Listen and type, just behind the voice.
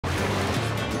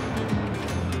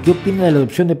¿Qué opina de la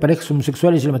adopción de parejas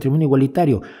homosexuales y el matrimonio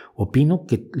igualitario? Opino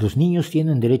que los niños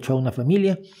tienen derecho a una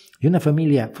familia, y una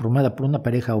familia formada por una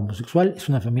pareja homosexual es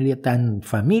una familia tan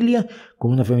familia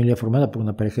como una familia formada por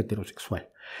una pareja heterosexual.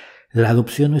 La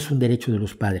adopción no es un derecho de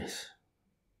los padres.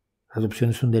 La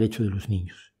adopción es un derecho de los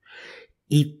niños.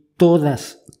 Y todos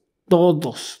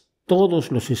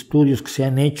los estudios que se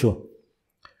han hecho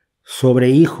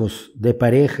sobre hijos de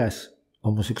parejas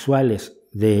homosexuales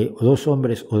de dos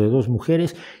hombres o de dos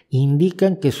mujeres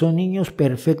indican que son niños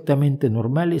perfectamente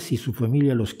normales si su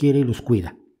familia los quiere y los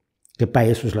cuida, que para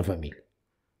eso es la familia.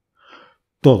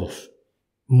 Todos.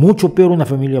 Mucho peor una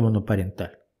familia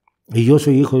monoparental. Y yo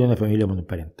soy hijo de una familia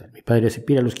monoparental. Mi padre se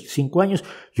pira a los 5 años,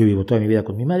 yo vivo toda mi vida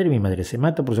con mi madre se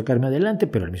mata por sacarme adelante,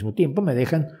 pero al mismo tiempo me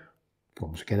dejan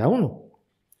como se queda uno,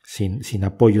 sin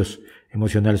apoyos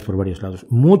emocionales por varios lados.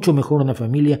 Mucho mejor una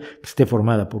familia que esté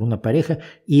formada por una pareja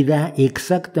y da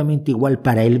exactamente igual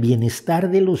para el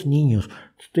bienestar de los niños.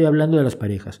 Estoy hablando de las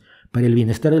parejas. Para el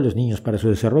bienestar de los niños, para su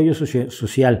desarrollo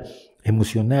social,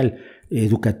 emocional,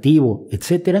 educativo,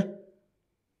 etcétera,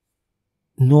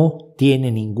 no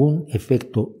tiene ningún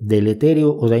efecto deletérea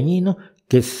o dañino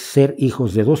que ser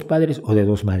hijos de dos padres o de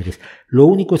dos madres. Lo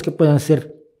único es que puedan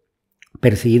ser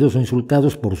perseguidos o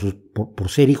insultados por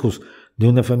ser hijos de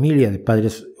una familia de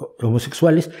padres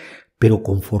homosexuales, pero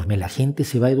conforme la gente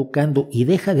se va educando y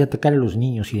deja de atacar a los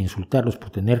niños y de insultarlos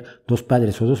por tener dos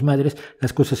padres o dos madres,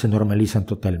 las cosas se normalizan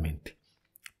totalmente.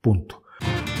 Punto.